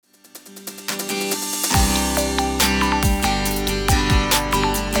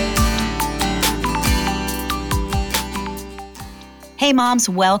Hey moms,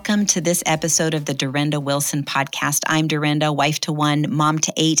 welcome to this episode of the Dorinda Wilson podcast. I'm Dorinda, wife to 1, mom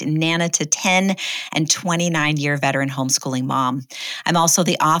to 8, nana to 10, and 29-year veteran homeschooling mom. I'm also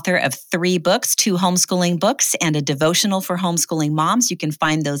the author of 3 books, 2 homeschooling books and a devotional for homeschooling moms. You can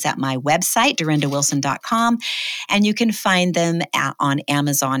find those at my website, dorindawilson.com, and you can find them on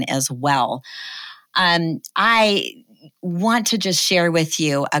Amazon as well. I want to just share with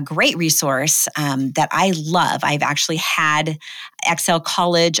you a great resource that I love. I've actually had Excel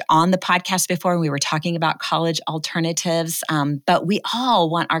College on the podcast before, and we were talking about college alternatives. But we all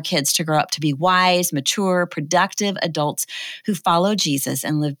want our kids to grow up to be wise, mature, productive adults who follow Jesus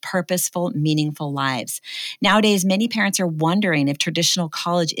and live purposeful, meaningful lives. Nowadays, many parents are wondering if traditional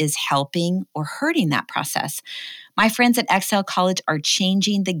college is helping or hurting that process. My friends at Excel College are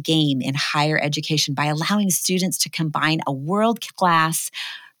changing the game in higher education by allowing students to combine a world-class,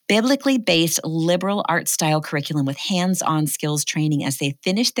 biblically based liberal arts style curriculum with hands-on skills training as they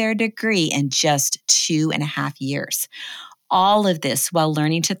finish their degree in just 2.5 years. All of this while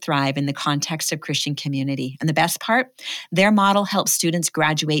learning to thrive in the context of Christian community. And the best part, their model helps students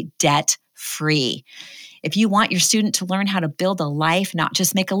graduate debt-free. If you want your student to learn how to build a life, not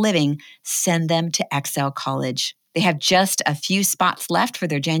just make a living, send them to Excel College. They have just a few spots left for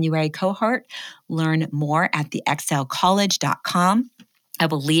their January cohort. Learn more at theexcelcollege.com. I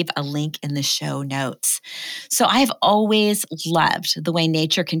will leave a link in the show notes. So I've always loved the way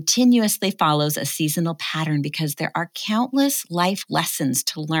nature continuously follows a seasonal pattern because there are countless life lessons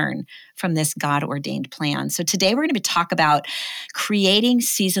to learn from this God-ordained plan. So today we're going to talk about creating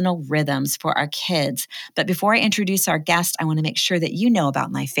seasonal rhythms for our kids. But before I introduce our guest, I want to make sure that you know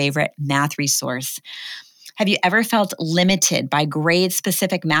about my favorite math resource. Have you ever felt limited by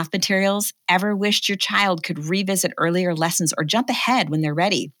grade-specific math materials? Ever wished your child could revisit earlier lessons or jump ahead when they're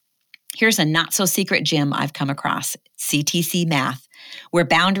ready? Here's a not-so-secret gem I've come across, CTC Math, where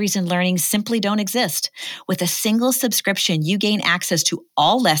boundaries in learning simply don't exist. With a single subscription, you gain access to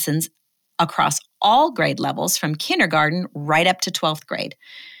all lessons across all grade levels from kindergarten right up to 12th grade.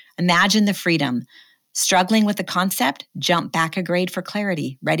 Imagine the freedom. Struggling with the concept? Jump back a grade for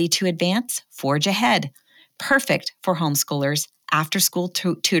clarity. Ready to advance? Forge ahead. Perfect for homeschoolers, after-school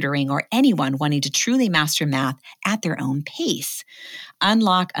tutoring, or anyone wanting to truly master math at their own pace.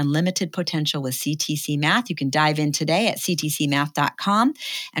 Unlock unlimited potential with CTC Math. You can dive in today at ctcmath.com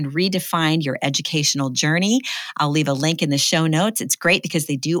and redefine your educational journey. I'll leave a link in the show notes. It's great because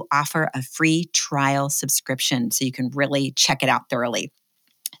they do offer a free trial subscription, so you can really check it out thoroughly.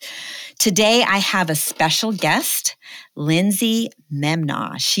 Today, I have a special guest, Lindsay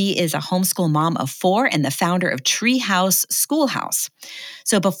Memnaugh. She is a homeschool mom of 4 and the founder of Treehouse Schoolhouse.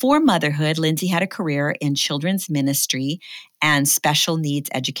 So before motherhood, Lindsay had a career in children's ministry and special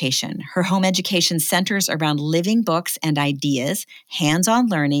needs education. Her home education centers around living books and ideas, hands-on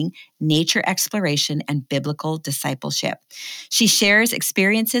learning, nature exploration, and biblical discipleship. She shares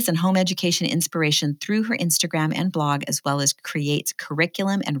experiences and home education inspiration through her Instagram and blog, as well as creates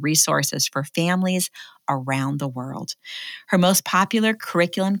curriculum and resources for families around the world. Her most popular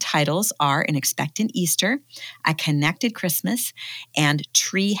curriculum titles are An Expectant Easter, A Connected Christmas, and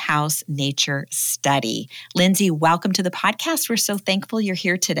Treehouse Nature Study. Lindsay, welcome to the podcast. We're so thankful you're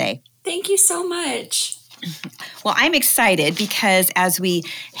here today. Thank you so much. Well, I'm excited because as we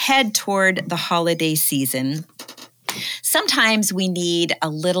head toward the holiday season, sometimes we need a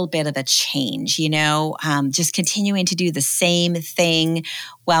little bit of a change, just continuing to do the same thing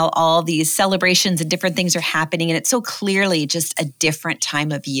while all these celebrations and different things are happening. And it's so clearly just a different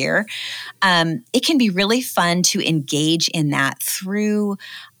time of year. It can be really fun to engage in that through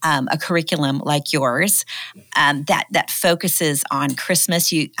a curriculum like yours that focuses on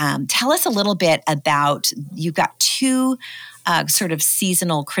Christmas. You tell us a little bit about, you've got 2 sort of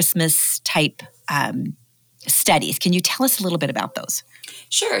seasonal Christmas type studies. Can you tell us a little bit about those?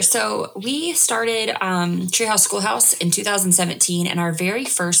 Sure. So we started Treehouse Schoolhouse in 2017, and our very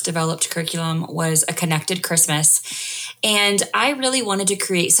first developed curriculum was A Connected Christmas. And I really wanted to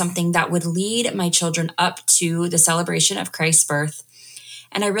create something that would lead my children up to the celebration of Christ's birth.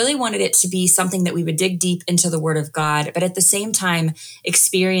 And I really wanted it to be something that we would dig deep into the Word of God, but at the same time,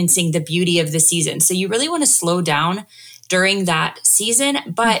 experiencing the beauty of the season. So you really want to slow down during that season.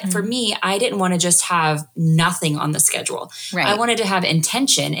 But for me, I didn't want to just have nothing on the schedule. Right. I wanted to have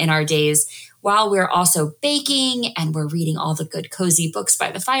intention in our days while we're also baking and we're reading all the good cozy books by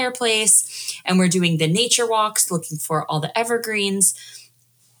the fireplace and we're doing the nature walks, looking for all the evergreens.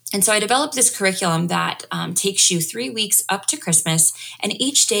 And so I developed this curriculum that takes you 3 weeks up to Christmas. And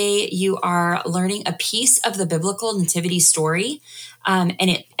each day you are learning a piece of the biblical nativity story.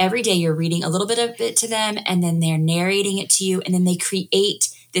 Every day you're reading a little bit of it to them, and then they're narrating it to you. And then they create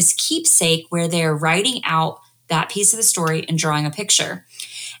this keepsake where they're writing out that piece of the story and drawing a picture.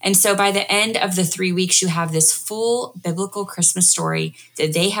 And so by the end of the 3 weeks, you have this full biblical Christmas story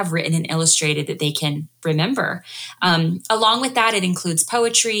that they have written and illustrated that they can remember. Along with that, it includes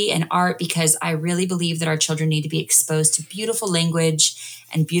poetry and art, because I really believe that our children need to be exposed to beautiful language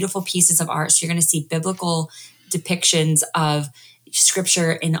and beautiful pieces of art. So you're going to see biblical depictions of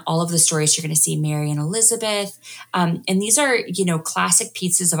scripture in all of the stories. You're going to see Mary and Elizabeth. And these are, classic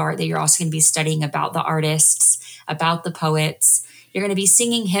pieces of art that you're also going to be studying about the artists, about the poets. You're going to be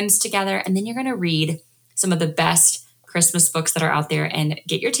singing hymns together, and then you're going to read some of the best Christmas books that are out there, and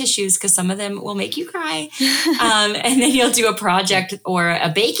get your tissues because some of them will make you cry. And then you'll do a project or a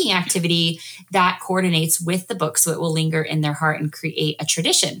baking activity that coordinates with the book, so it will linger in their heart and create a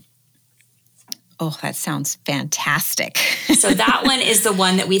tradition. Oh, that sounds fantastic. So that one is the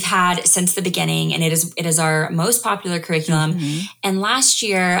one that we've had since the beginning, and it is our most popular curriculum. Mm-hmm. And last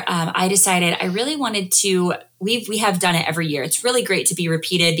year, I decided I really wanted to. We have done it every year. It's really great to be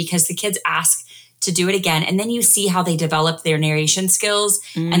repeated because the kids ask to do it again, and then you see how they develop their narration skills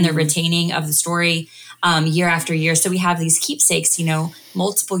and the retaining of the story year after year. So we have these keepsakes,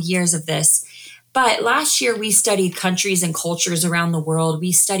 multiple years of this. But last year, we studied countries and cultures around the world.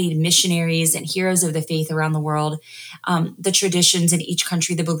 We studied missionaries and heroes of the faith around the world, the traditions in each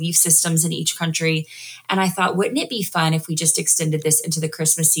country, the belief systems in each country. And I thought, wouldn't it be fun if we just extended this into the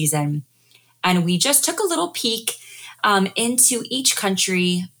Christmas season? And we just took a little peek into each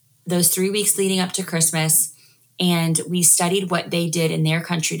country those 3 weeks leading up to Christmas. And we studied what they did in their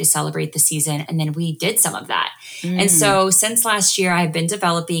country to celebrate the season. And then we did some of that. And so since last year, I've been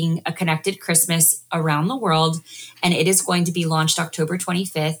developing a Connected Christmas around the world, and it is going to be launched October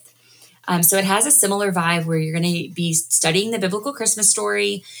 25th. So it has a similar vibe where you're going to be studying the biblical Christmas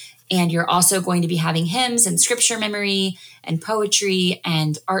story, and you're also going to be having hymns and scripture memory and poetry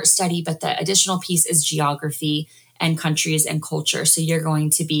and art study. But the additional piece is geography and countries and culture. So you're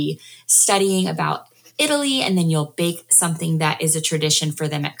going to be studying about Italy, and then you'll bake something that is a tradition for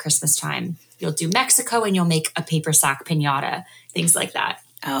them at Christmas time. You'll do Mexico, and you'll make a paper sack piñata, things like that.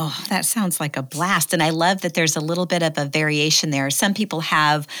 Oh, that sounds like a blast. And I love that there's a little bit of a variation there. Some people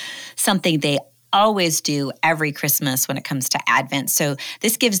have something they always do every Christmas when it comes to Advent. So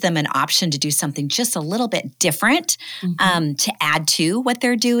this gives them an option to do something just a little bit different to add to what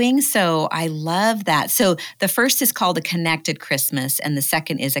they're doing. So I love that. So the first is called a Connected Christmas, and the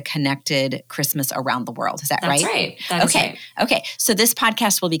second is a Connected Christmas Around the World. Is that right? That's right. That is right. Okay. So this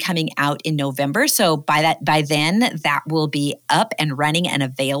podcast will be coming out in November. So by then that will be up and running and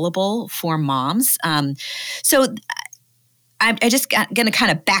available for moms. I'm just going to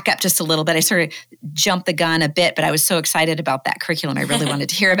kind of back up just a little bit. I sort of jumped the gun a bit, but I was so excited about that curriculum. I really wanted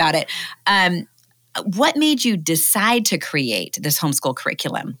to hear about it. What made you decide to create this homeschool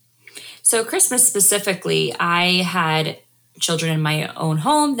curriculum? So Christmas specifically, I had children in my own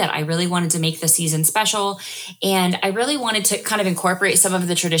home that I really wanted to make the season special. And I really wanted to kind of incorporate some of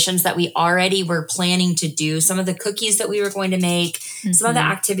the traditions that we already were planning to do, some of the cookies that we were going to make, some of the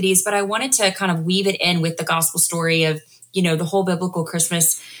activities, but I wanted to kind of weave it in with the gospel story of the whole biblical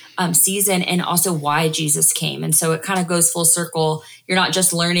Christmas season, and also why Jesus came. And so it kind of goes full circle. You're not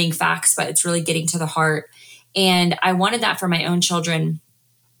just learning facts, but it's really getting to the heart. And I wanted that for my own children,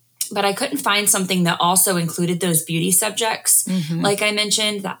 but I couldn't find something that also included those beauty subjects. Like I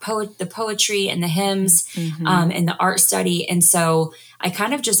mentioned, the poetry and the hymns and the art study. And so I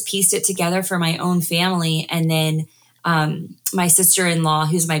kind of just pieced it together for my own family. And then my sister-in-law,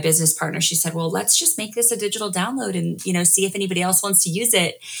 who's my business partner, she said, well, let's just make this a digital download and, see if anybody else wants to use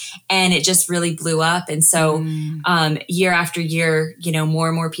it. And it just really blew up. And so, year after year, more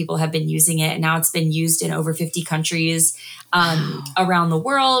and more people have been using it. And now it's been used in over 50 countries, around the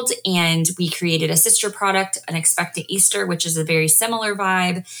world. And we created a sister product, an Expectant Easter, which is a very similar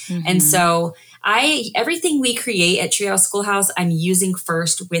vibe. And so everything we create at Treehouse Schoolhouse, I'm using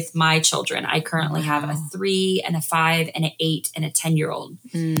first with my children. I currently have a 3 and a 5 and an 8 and a 10-year-old.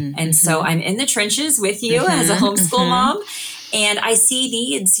 And so I'm in the trenches with you as a homeschool mom. And I see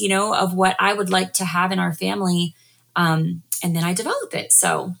needs, of what I would like to have in our family. And then I develop it.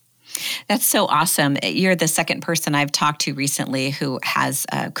 So That's so awesome. You're the second person I've talked to recently who has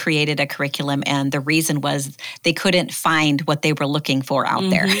created a curriculum, and the reason was they couldn't find what they were looking for out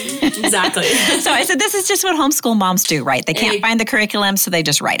there. Exactly. So I said, this is just what homeschool moms do, right? They can't find the curriculum, so they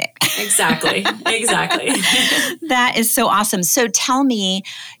just write it. Exactly. That is so awesome. So tell me,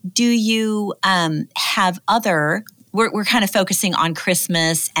 do you have other... We're kind of focusing on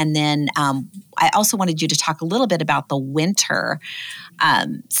Christmas, and then I also wanted you to talk a little bit about the winter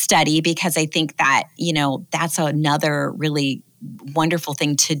study, because I think that, that's another really wonderful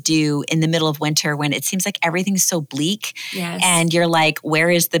thing to do in the middle of winter when it seems like everything's so bleak. Yes. And you're like, where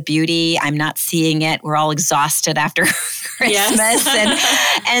is the beauty? I'm not seeing it. We're all exhausted after Christmas.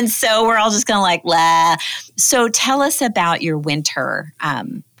 Yes. and so we're all just going to like, blah. So tell us about your winter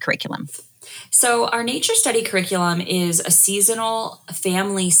curriculum. So our nature study curriculum is a seasonal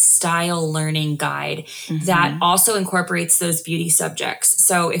family style learning guide that also incorporates those beauty subjects.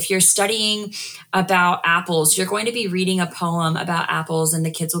 So if you're studying about apples, you're going to be reading a poem about apples, and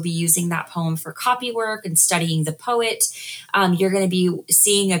the kids will be using that poem for copy work and studying the poet. You're going to be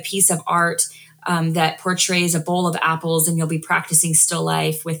seeing a piece of art that portrays a bowl of apples, and you'll be practicing still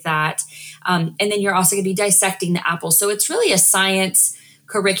life with that. And then you're also going to be dissecting the apple. So it's really a science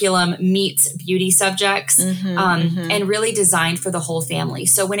curriculum meets beauty subjects and really designed for the whole family.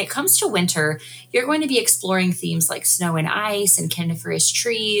 So when it comes to winter, you're going to be exploring themes like snow and ice and coniferous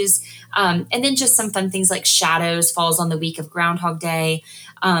trees, and then just some fun things like shadows falls on the week of Groundhog Day.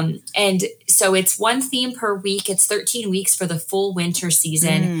 And so it's one theme per week. It's 13 weeks for the full winter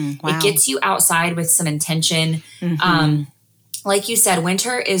season. Wow. It gets you outside with some intention. Like you said,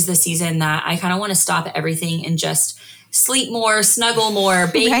 winter is the season that I kind of want to stop everything and just sleep more, snuggle more,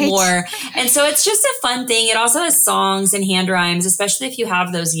 bake more. And so it's just a fun thing. It also has songs and hand rhymes, especially if you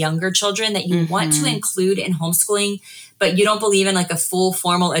have those younger children that you want to include in homeschooling, but you don't believe in like a full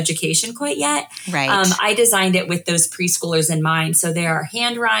formal education quite yet. Right. I designed it with those preschoolers in mind. So there are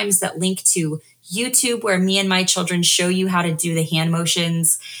hand rhymes that link to YouTube, where me and my children show you how to do the hand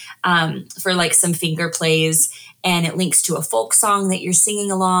motions for like some finger plays. And it links to a folk song that you're singing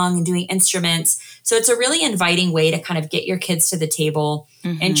along and doing instruments. So it's a really inviting way to kind of get your kids to the table,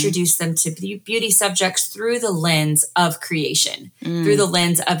 introduce them to beauty subjects through the lens of creation, through the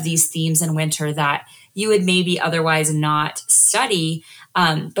lens of these themes in winter that you would maybe otherwise not study.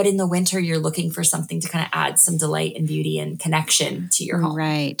 But in the winter, you're looking for something to kind of add some delight and beauty and connection to your home.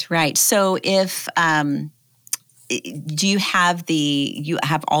 Right. So if, do you have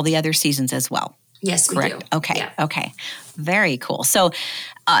all the other seasons as well? Yes, correct? We do. Okay. Yeah. Okay. Very cool. So,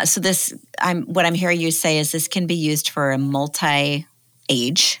 what I'm hearing you say is this can be used for a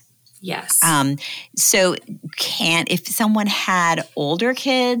multi-age. Yes. So if someone had older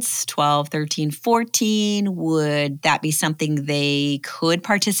kids, 12, 13, 14, would that be something they could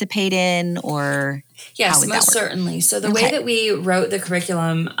participate in, or? Yes, most certainly. So the way that we wrote the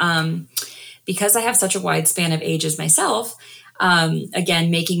curriculum, because I have such a wide span of ages myself, again,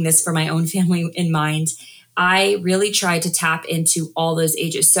 making this for my own family in mind, I really try to tap into all those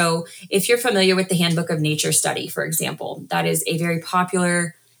ages. So if you're familiar with the Handbook of Nature Study, for example, that is a very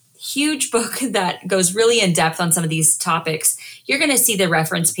popular, huge book that goes really in depth on some of these topics. You're going to see the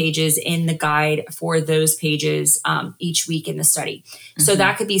reference pages in the guide for those pages each week in the study. So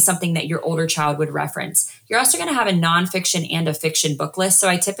that could be something that your older child would reference. You're also going to have a nonfiction and a fiction book list. So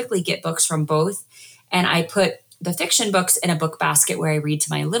I typically get books from both, and I put the fiction books in a book basket where I read to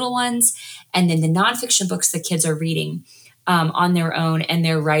my little ones. And then the nonfiction books the kids are reading on their own, and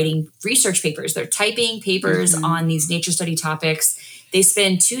they're writing research papers. They're typing papers on these nature study topics. They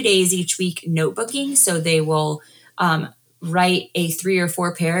spend 2 days each week notebooking. So they will write a 3 or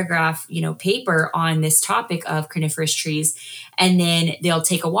 4 paragraph, paper on this topic of coniferous trees. And then they'll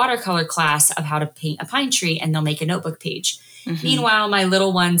take a watercolor class of how to paint a pine tree, and they'll make a notebook page. Meanwhile, my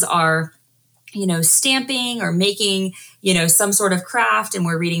little ones are stamping or making, some sort of craft, and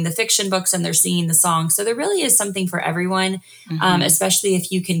we're reading the fiction books and they're singing the song. So there really is something for everyone, especially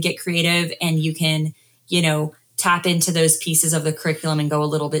if you can get creative and you can, tap into those pieces of the curriculum and go a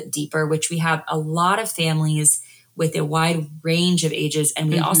little bit deeper, which we have a lot of families with a wide range of ages. And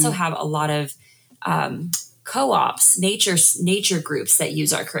we also have a lot of co-ops, nature groups that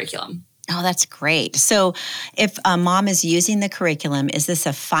use our curriculum. Oh, that's great. So if a mom is using the curriculum, is this a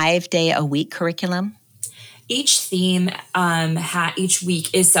 5-day-a-week curriculum? Each theme each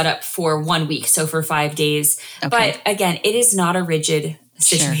week is set up for 1 week, so for 5 days. Okay. But again, it is not a rigid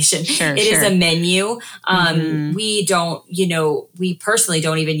situation. It is a menu. We don't, we personally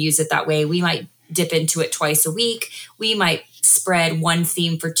don't even use it that way. We might dip into it twice a week. We might spread one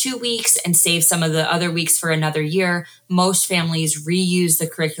theme for 2 weeks and save some of the other weeks for another year. Most families reuse the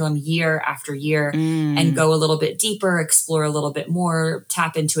curriculum year after year and go a little bit deeper, explore a little bit more,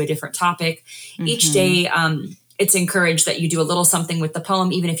 tap into a different topic. Each day, it's encouraged that you do a little something with the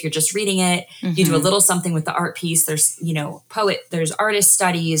poem, even if you're just reading it. You do a little something with the art piece. There's, there's artist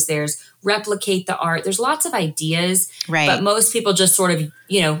studies, there's replicate the art. There's lots of ideas, but most people just sort of,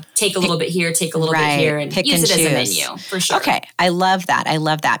 take a little bit here, take a little bit here, and use it as a menu for sure. Okay. I love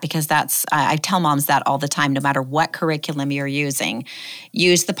that because that's, I tell moms that all the time, no matter what curriculum you're using,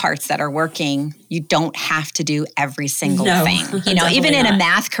 use the parts that are working. You don't have to do every single thing. Even in a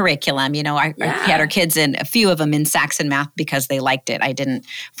math curriculum, we had our kids in, a few of them in Saxon math because they liked it. I didn't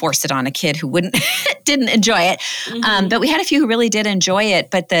force it on a kid who didn't enjoy it. But we had a few who really did enjoy it,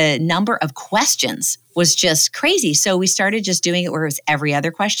 but the number of questions was just crazy. So we started just doing it where it was every other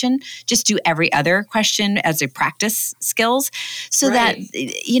question. Just do every other question as a practice skills so that,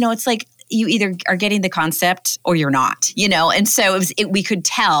 it's like you either are getting the concept or you're not, And so we could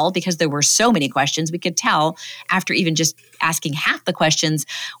tell because there were so many questions, we could tell after even just asking half the questions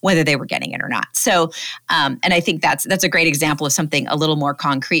whether they were getting it or not. So, and I think that's a great example of something a little more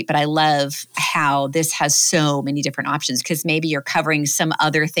concrete, but I love how this has so many different options because maybe you're covering some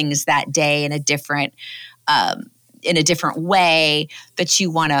other things that day in a different way, but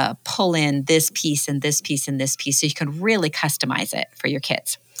you want to pull in this piece and this piece and this piece so you can really customize it for your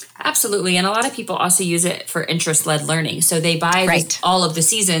kids. Absolutely. And a lot of people also use it for interest-led learning. So they buy all of the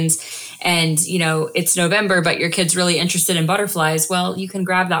seasons and, it's November, but your kid's really interested in butterflies. Well, you can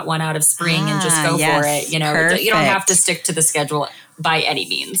grab that one out of spring and just go for it. Perfect. You don't have to stick to the schedule by any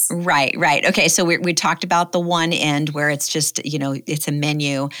means. Right. Okay. So we talked about the one end where it's just, it's a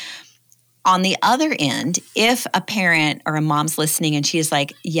menu. On the other end, if a parent or a mom's listening and she's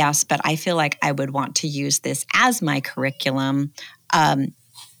like, yes, but I feel like I would want to use this as my curriculum,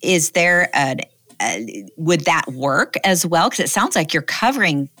 is there would that work as well? Because it sounds like you're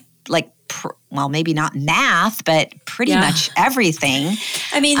covering maybe not math, but pretty much everything.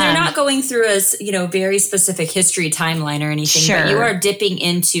 I mean, they're not going through a very specific history timeline or anything, but you are dipping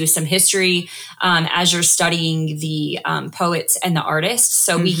into some history as you're studying the poets and the artists.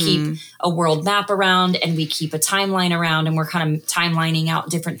 So we keep a world map around and we keep a timeline around and we're kind of timelining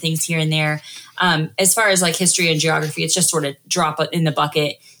out different things here and there. As far as like history and geography, it's just sort of drop it in the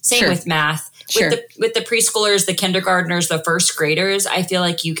bucket. Same with math. With the preschoolers, the kindergartners, the first graders, I feel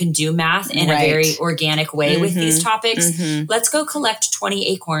like you can do math in a very organic way with these topics. Let's go collect 20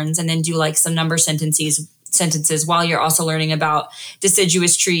 acorns and then do like some number sentences while you're also learning about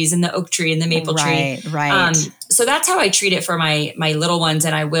deciduous trees and the oak tree and the maple tree. Right. So that's how I treat it for my little ones,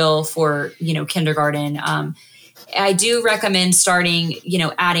 and I will for, kindergarten. I do recommend starting,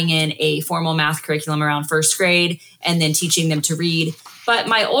 adding in a formal math curriculum around first grade and then teaching them to read. But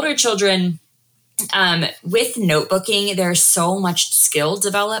my older children, with notebooking, there's so much skill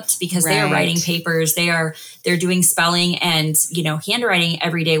developed because they are writing papers. They're doing spelling and, handwriting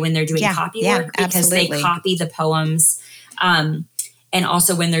every day when they're doing copy work because they copy the poems. And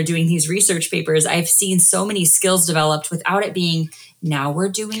also when they're doing these research papers, I've seen so many skills developed without it being, now we're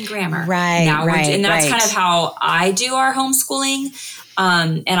doing grammar. And that's kind of how I do our homeschooling.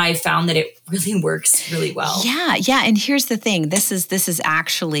 And I found that it really works really well. Yeah. And here's the thing. This is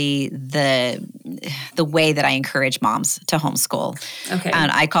actually the way that I encourage moms to homeschool. Okay.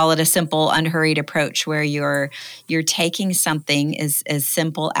 And I call it a simple, unhurried approach where you're taking something as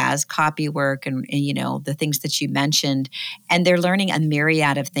simple as copy work and the things that you mentioned, and they're learning a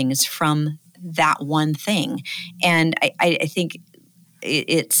myriad of things from that one thing. And I think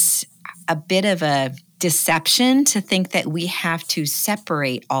it's a bit of a deception to think that we have to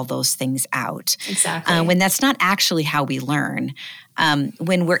separate all those things out. Exactly. When that's not actually how we learn.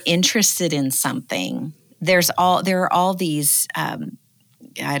 When we're interested in something, there are all these, I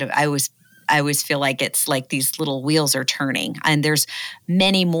always feel like it's like these little wheels are turning, and there's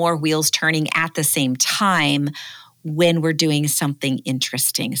many more wheels turning at the same time when we're doing something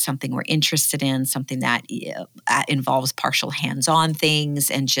interesting, something we're interested in, something that involves partial hands-on things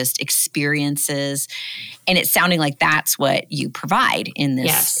and just experiences. And it's sounding like that's what you provide in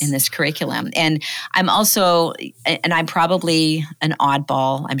this curriculum. And I'm probably an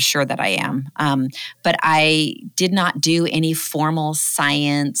oddball. I'm sure that I am. But I did not do any formal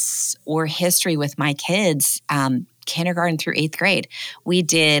science or history with my kids, kindergarten through 8th grade. We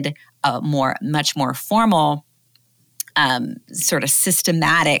did a much more formal sort of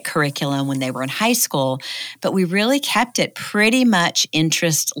systematic curriculum when they were in high school, but we really kept it pretty much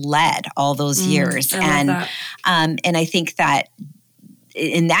interest-led all those years. I love that. And I think that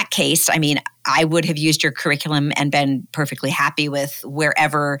in that case, I mean, I would have used your curriculum and been perfectly happy with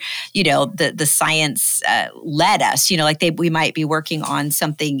wherever, the science led us. We might be working on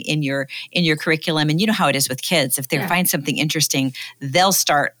something in your curriculum, and you know how it is with kids. If they find something interesting, they'll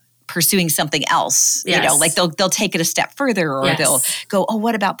start pursuing something else. Yes. They'll take it a step further, or they'll go, oh,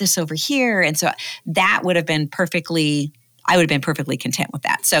 what about this over here? And so that would have been I would have been perfectly content with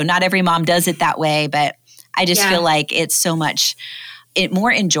that. So not every mom does it that way, but I just feel like it's so much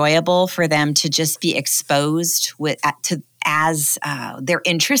more enjoyable for them to just be exposed as they're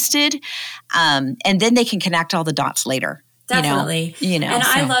interested, and then they can connect all the dots later. Definitely.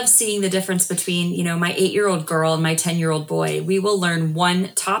 I love seeing the difference between, my 8-year-old girl and my 10-year-old boy. We will learn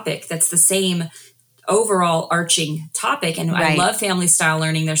one topic that's the same overall arching topic. And I love family style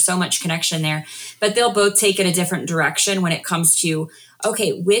learning. There's so much connection there, but they'll both take it a different direction when it comes to,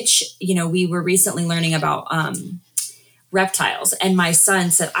 we were recently learning about reptiles, and my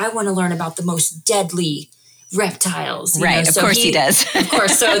son said, I want to learn about the most deadly reptiles. Of course he does. Of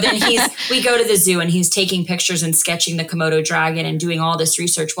course. So then we go to the zoo and he's taking pictures and sketching the Komodo dragon and doing all this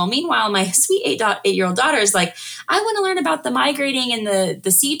research. Well, meanwhile, my sweet 8-year-old daughter is like, I want to learn about the migrating and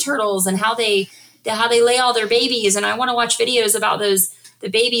the sea turtles and how they lay all their babies. And I want to watch videos about the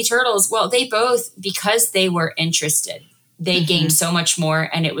baby turtles. Well, they both, because they were interested, they gained so much more,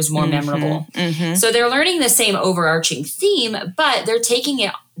 and it was more memorable. So they're learning the same overarching theme, but they're taking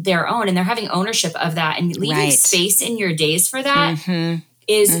it their own, and they're having ownership of that, and leaving space in your days for that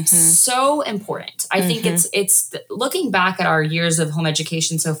is so important. I think it's looking back at our years of home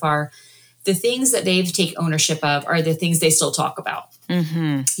education so far, the things that they've taken ownership of are the things they still talk about,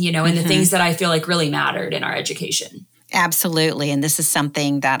 and the things that I feel like really mattered in our education. Absolutely. And this is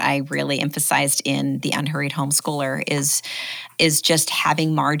something that I really emphasized in The Unhurried Homeschooler is just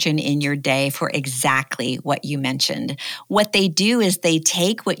having margin in your day for exactly what you mentioned. What they do is they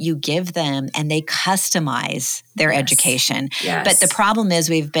take what you give them and they customize their education. Yes. But the problem is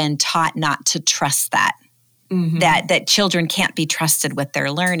we've been taught not to trust that. That children can't be trusted with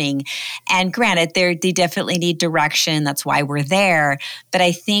their learning. And granted, they definitely need direction. That's why we're there. But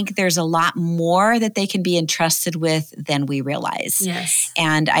I think there's a lot more that they can be entrusted with than we realize. Yes.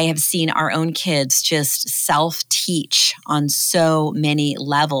 And I have seen our own kids just self-teach on so many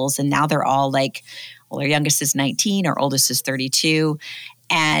levels. And now they're all our youngest is 19, our oldest is 32.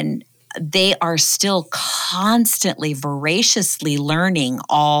 And they are still constantly, voraciously learning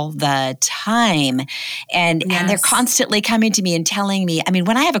all the time. And they're constantly coming to me and telling me,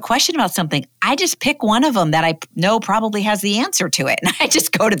 when I have a question about something, I just pick one of them that I know probably has the answer to it. And I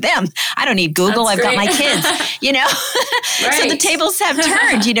just go to them. I don't need Google. I've got my kids, So the tables have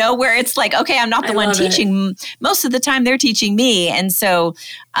turned, where it's like, okay, I'm not the one teaching. Most of the time they're teaching me. And so,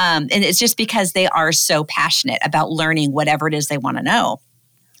 and it's just because they are so passionate about learning whatever it is they want to know.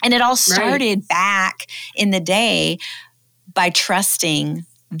 And it all started back in the day by trusting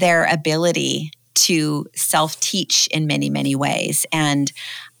their ability to self-teach in many, many ways, and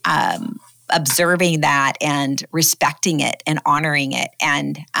observing that and respecting it and honoring it.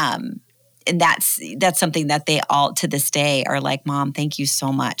 And that's something that they all to this day are like, Mom, thank you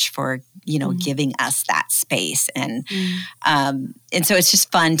so much for, giving us that space. And so it's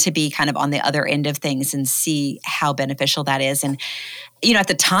just fun to be kind of on the other end of things and see how beneficial that is. And, at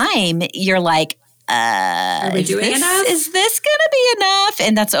the time you're like, are we doing enough? Is this going to be enough?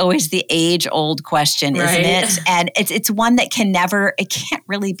 And that's always the age-old question, isn't it? And it's one that it can't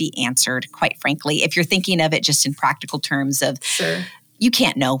really be answered, quite frankly, if you're thinking of it just in practical terms of, you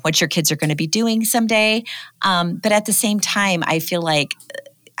can't know what your kids are going to be doing someday. But at the same time, I feel like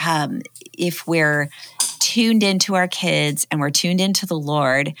if we're tuned into our kids and we're tuned into the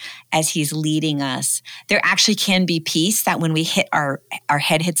Lord as He's leading us, there actually can be peace that when we hit our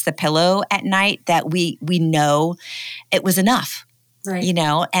head hits the pillow at night, that we know it was enough. Right.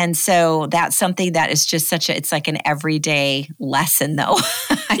 And so that's something that is just it's like an everyday lesson though.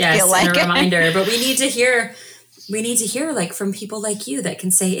 I feel like and a reminder, but we need to hear from people like you that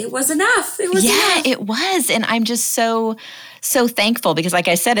can say it was enough. It was enough. It was. And I'm just so thankful because like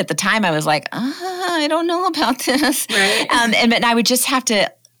I said, at the time I was like, I don't know about this. Right. And I would just have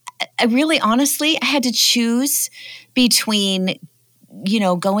to, I had to choose between,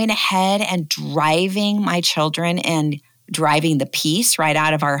 going ahead and driving my children and driving the peace right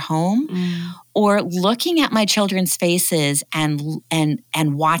out of our home, or looking at my children's faces and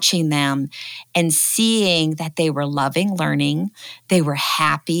watching them and seeing that they were loving learning, they were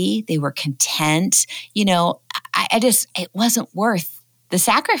happy, they were content. It wasn't worth the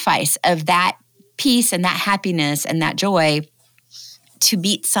sacrifice of that peace and that happiness and that joy to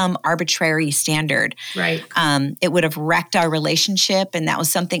meet some arbitrary standard. Right. It would have wrecked our relationship, and that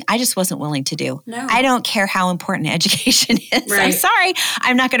was something I just wasn't willing to do. No. I don't care how important education is. Right. I'm sorry.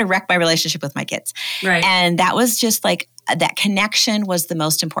 I'm not going to wreck my relationship with my kids. Right. And that was just like, that connection was the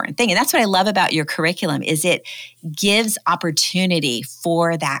most important thing. And that's what I love about your curriculum is it gives opportunity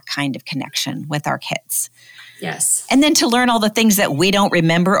for that kind of connection with our kids. Yes. And then to learn all the things that we don't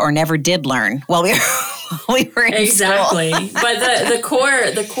remember or never did learn while we were in exactly. school. But the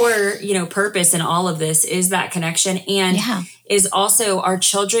core, purpose in all of this is that connection, and is also our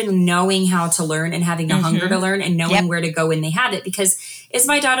children knowing how to learn and having a hunger to learn and knowing where to go when they have it. Because is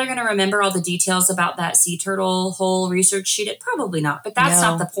my daughter going to remember all the details about that sea turtle whole research she did? Probably not. But that's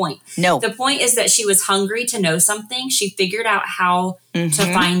not the point. No. The point is that she was hungry to know something. She figured out how to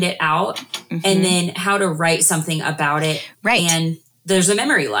find it out and then how to write something about it. Right. And there's a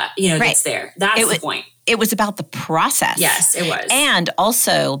memory that's there. That's the point. It was about the process. Yes, it was. And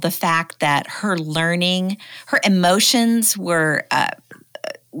also the fact that her learning, her emotions were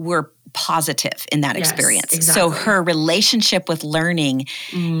positive in that experience. Exactly. So her relationship with learning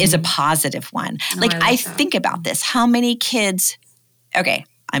is a positive one. I think about this. How many kids, okay,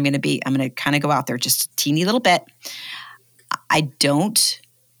 I'm going to kind of go out there just a teeny little bit. I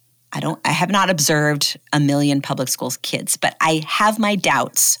have not observed a million public schools kids, but I have my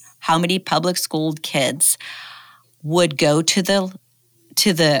doubts how many public school kids would go to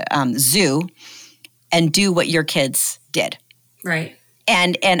the zoo and do what your kids did. Right.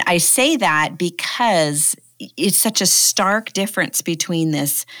 And I say that because it's such a stark difference between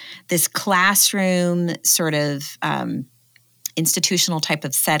this classroom sort of institutional type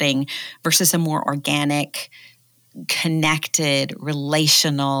of setting versus a more organic, connected,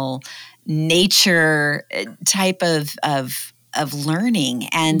 relational, nature type of learning.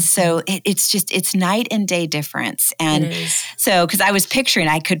 And so it's night and day difference. And so, because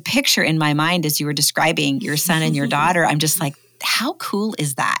I could picture in my mind as you were describing your son and your daughter, I'm just like, how cool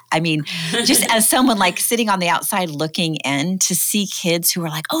is that? I mean, just as someone like sitting on the outside looking in to see kids who are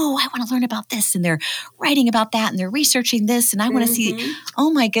like, oh, I want to learn about this. And they're writing about that and they're researching this. And I want to see, oh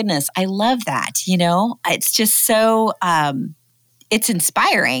my goodness, I love that. It's just so, it's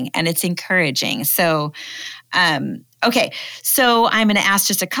inspiring and it's encouraging. So, okay. So I'm going to ask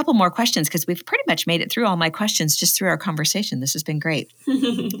just a couple more questions because we've pretty much made it through all my questions just through our conversation. This has been great.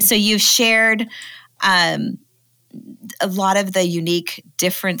 So you've shared, a lot of the unique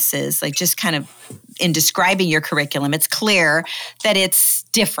differences, like just kind of in describing your curriculum, it's clear that it's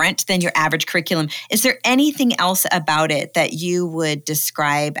different than your average curriculum. Is there anything else about it that you would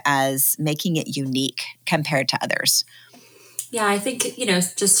describe as making it unique compared to others? Yeah, I think,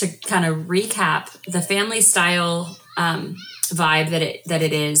 just to kind of recap, the family style vibe that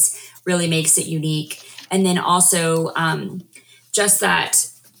it is really makes it unique. And then also just that,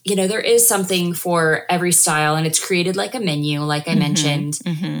 there is something for every style and it's created like a menu, like I mentioned.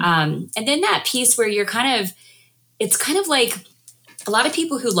 And then that piece where it's kind of like a lot of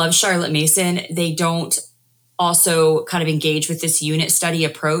people who love Charlotte Mason, they don't also kind of engage with this unit study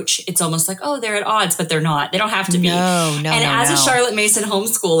approach. It's almost like, oh, they're at odds, but they're not. They don't have to be. As a Charlotte Mason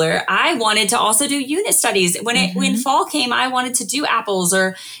homeschooler, I wanted to also do unit studies. When fall came, I wanted to do apples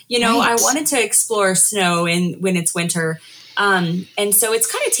or, I wanted to explore snow when it's winter. And so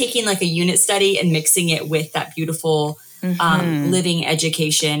it's kind of taking like a unit study and mixing it with that beautiful living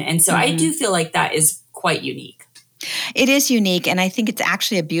education. And so I do feel like that is quite unique. It is unique, and I think it's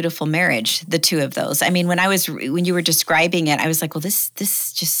actually a beautiful marriage, the two of those. I mean, when you were describing it, I was like, well, this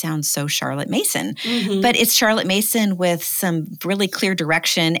just sounds so Charlotte Mason. But it's Charlotte Mason with some really clear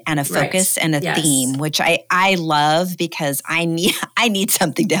direction and a focus and a theme, which I love because I need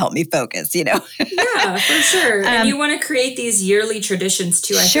something to help me focus, Yeah, for sure. And you want to create these yearly traditions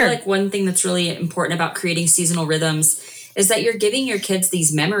too. I feel like one thing that's really important about creating seasonal rhythms is that you're giving your kids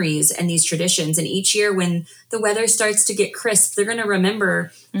these memories and these traditions. And each year when the weather starts to get crisp, they're going to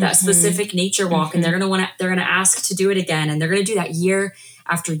remember that specific nature walk and they're going to ask to do it again. And they're going to do that year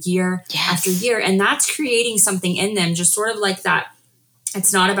after year after year. And that's creating something in them, just sort of like that.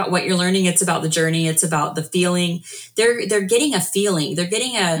 It's not about what you're learning. It's about the journey. It's about the feeling. They're getting a feeling. They're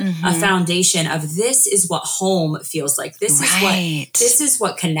getting a foundation of this is what home feels like. This is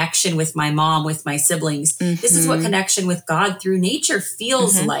what connection with my mom, with my siblings. This is what connection with God through nature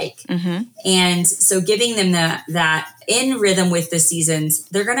feels like. And so giving them that in rhythm with the seasons,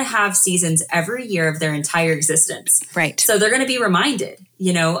 they're going to have seasons every year of their entire existence. Right. So they're going to be reminded,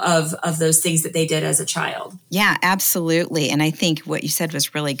 of those things that they did as a child. Yeah, absolutely. And I think what you said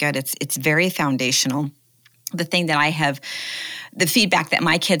was really good. It's very foundational. The feedback that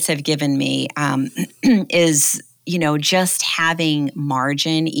my kids have given me is just having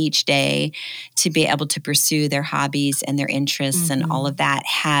margin each day to be able to pursue their hobbies and their interests and all of that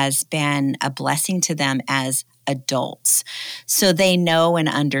has been a blessing to them as adults. So they know and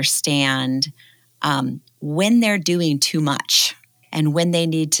understand when they're doing too much and when they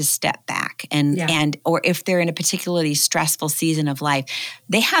need to step back and or if they're in a particularly stressful season of life,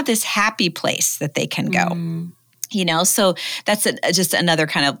 they have this happy place that they can go. So that's just another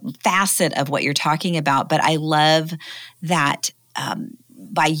kind of facet of what you're talking about. But I love that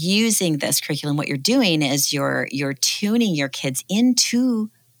by using this curriculum, what you're doing is you're tuning your kids into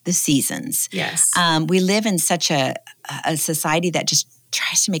the seasons. Yes. We live in such a society that just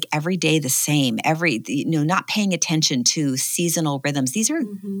tries to make every day the same, not paying attention to seasonal rhythms. These are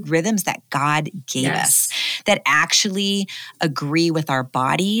rhythms that God gave us that actually agree with our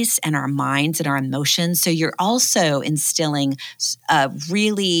bodies and our minds and our emotions. So you're also instilling a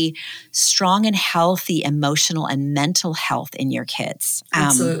really strong and healthy emotional and mental health in your kids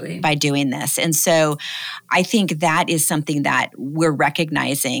by doing this. And so I think that is something that we're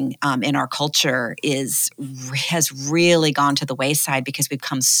recognizing in our culture has really gone to the wayside because we've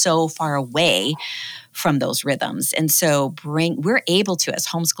come so far away from those rhythms. And so we're able to, as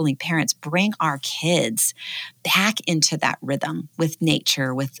homeschooling parents, bring our kids back into that rhythm with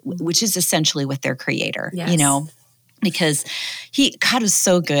nature, which is essentially with their creator, because God was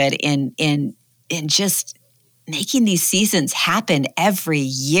so good in just making these seasons happen every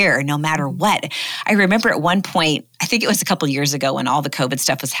year, no matter what. I remember at one point, I think it was a couple of years ago when all the COVID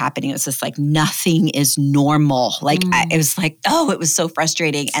stuff was happening, it was just like, nothing is normal. It was like, it was so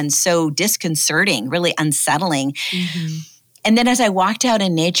frustrating and so disconcerting, really unsettling. And then as I walked out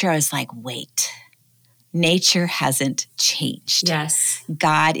in nature, I was like, wait, nature hasn't changed. Yes.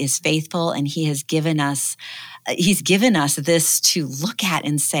 God is faithful and He's given us this to look at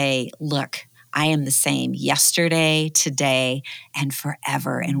and say, look, I am the same yesterday, today, and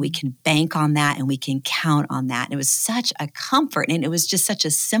forever. And we can bank on that and we can count on that. And it was such a comfort. And it was just such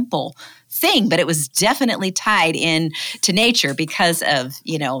a simple thing, but it was definitely tied in to nature because of,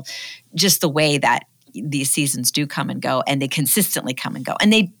 just the way that these seasons do come and go, and they consistently come and go.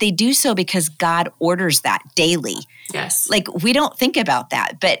 And they do so because God orders that daily. Yes. We don't think about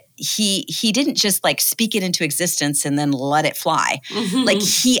that, but he didn't just speak it into existence and then let it fly.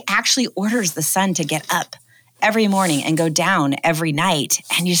 He actually orders the sun to get up every morning and go down every night.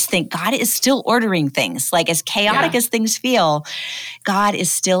 And you just think God is still ordering things. As chaotic as things feel, God is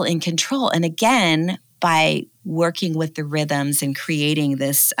still in control. And again, by working with the rhythms and creating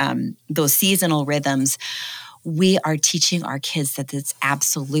those seasonal rhythms, we are teaching our kids that it's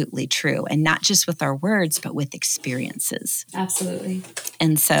absolutely true, and not just with our words, but with experiences. Absolutely.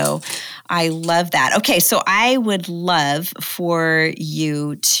 And so I love that. Okay, so I would love for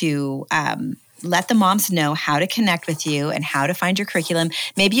you to let the moms know how to connect with you and how to find your curriculum.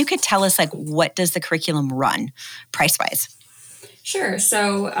 Maybe you could tell us, what does the curriculum run price-wise? Sure.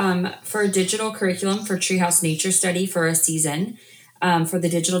 So for a digital curriculum for Treehouse Nature Study for a season, for the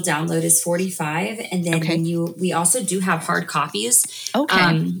digital download is $45. And then we also do have hard copies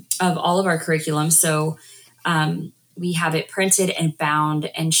of all of our curriculum. So we have it printed and bound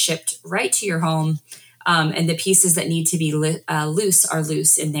and shipped right to your home. And the pieces that need to be loose are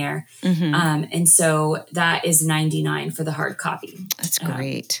loose in there. And so that is $99 for the hard copy. That's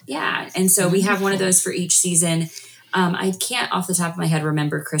great. And so we have one of those for each season. I can't off the top of my head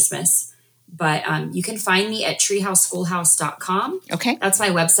remember Christmas, but you can find me at treehouseschoolhouse.com. Okay. That's my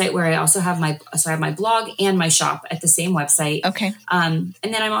website where I also have I have my blog and my shop at the same website. Okay. And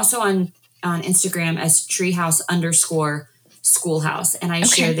then I'm also on Instagram as treehouse_schoolhouse. And I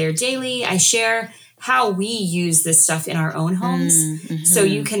share there daily. I share how we use this stuff in our own homes. So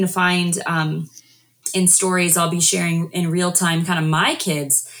you can find in stories, I'll be sharing in real time kind of my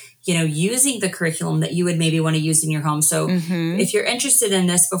kids using the curriculum that you would maybe want to use in your home. So if you're interested in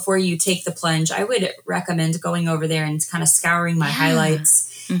this before you take the plunge, I would recommend going over there and kind of scouring my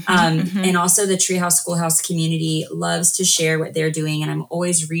highlights. And also the Treehouse Schoolhouse community loves to share what they're doing. And I'm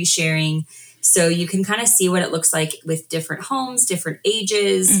always resharing. So you can kind of see what it looks like with different homes, different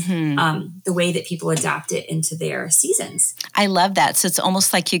ages, the way that people adapt it into their seasons. I love that. So it's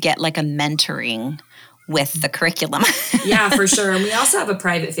almost like you get a mentoring with the curriculum. Yeah, for sure. And we also have a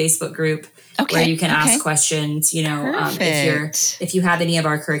private Facebook group where you can ask questions. If you have any of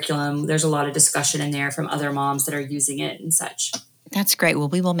our curriculum, there's a lot of discussion in there from other moms that are using it and such. That's great. Well,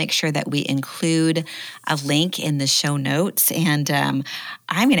 we will make sure that we include a link in the show notes. And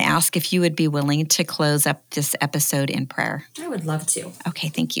I'm going to ask if you would be willing to close up this episode in prayer. I would love to. Okay,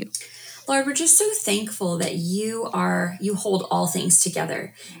 thank you. Lord, we're just so thankful that you hold all things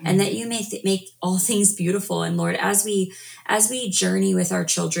together, and that you make all things beautiful. And Lord, as we journey with our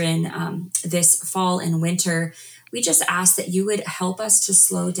children this fall and winter, we just ask that you would help us to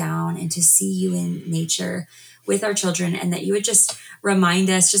slow down and to see you in nature with our children, and that you would just remind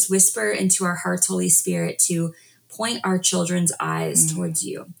us, just whisper into our hearts, Holy Spirit, to point our children's eyes towards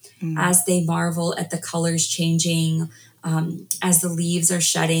you as they marvel at the colors changing, as the leaves are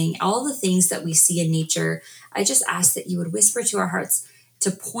shedding, all the things that we see in nature. I just ask that you would whisper to our hearts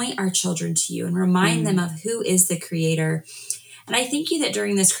to point our children to you and remind them of who is the creator. And I thank you that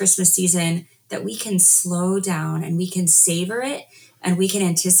during this Christmas season that we can slow down and we can savor it, and we can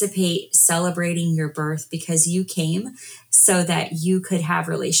anticipate celebrating your birth, because you came so that you could have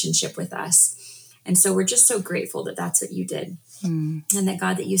relationship with us. And so we're just so grateful that that's what you did. And that,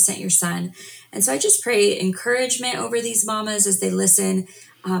 God, that you sent your son. And so I just pray encouragement over these mamas as they listen,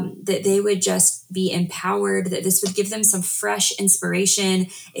 that they would just be empowered, that this would give them some fresh inspiration,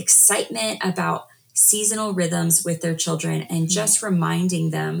 excitement about seasonal rhythms with their children, and just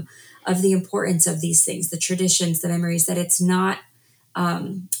reminding them of the importance of these things, the traditions, the memories, that it's not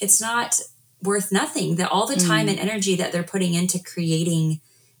worth nothing, that all the time and energy that they're putting into creating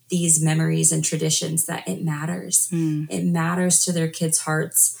these memories and traditions, that it matters. It matters to their kids'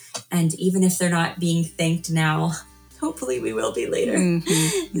 hearts. And even if they're not being thanked now, hopefully we will be later.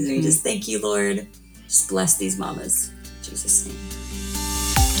 We just thank you, Lord. Just bless these mamas. In Jesus' name.